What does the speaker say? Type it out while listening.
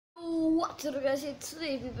So guys, it's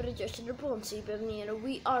today people just the Ponzi and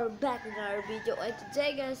we are back in our video, and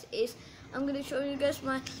today guys is I'm gonna show you guys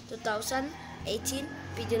my 2018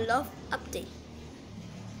 Pigeon Loft update.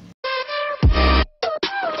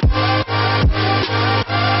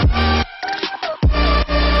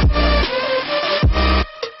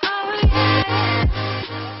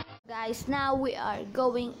 Guys, now we are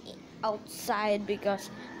going outside because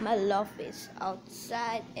my loft is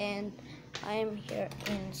outside and I'm here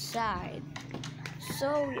inside.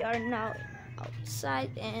 So we are now outside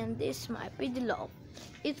and this is my pigeon loft.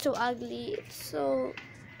 It's so ugly, it's so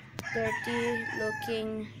dirty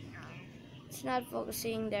looking. It's not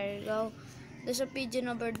focusing. There you go. There's a pigeon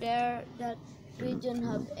over there. That pigeon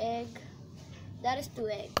have egg. That is 2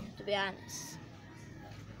 eggs, to be honest.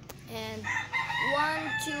 And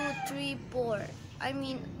 1, 2, 3, 4. I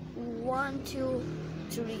mean 1, 2,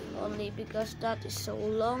 3 only because that is so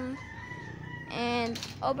long. And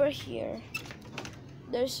over here,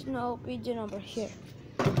 there's no pigeon over here.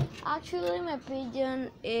 Actually, my pigeon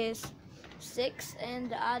is 6, and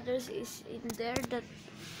the others is in there.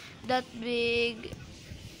 That big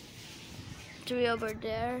tree over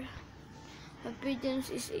there. My pigeons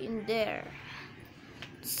is in there.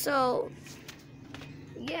 So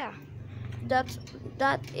yeah,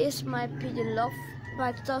 that is my pigeon loft,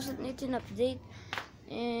 my 2018 update,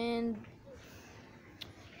 and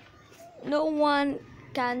no one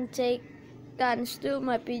can steal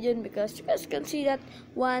my pigeon because you guys can see that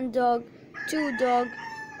 1 dog, 2 dog,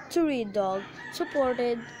 3 dog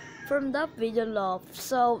supported from the pigeon loft.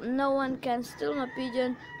 So no one can steal my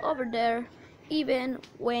pigeon over there, even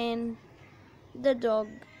when the dog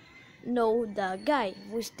know the guy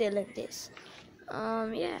who's stealing this.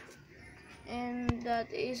 Yeah, and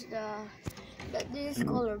that is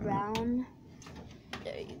color brown.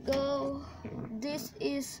 There you go. This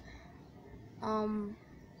is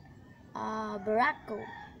Baracco.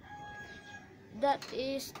 That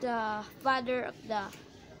is the father of the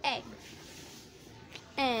egg.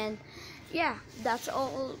 And yeah, that's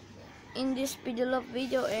all in this pigeon loft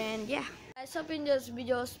video. And yeah, guys, hope you enjoyed this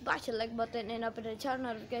video. Smash the like button and open the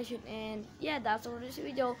channel notification. And yeah, that's all this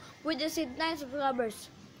video. We just hit 9 subscribers,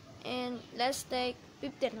 and let's take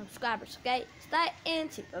 15 subscribers. Okay, stay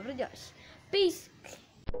and see you. Peace.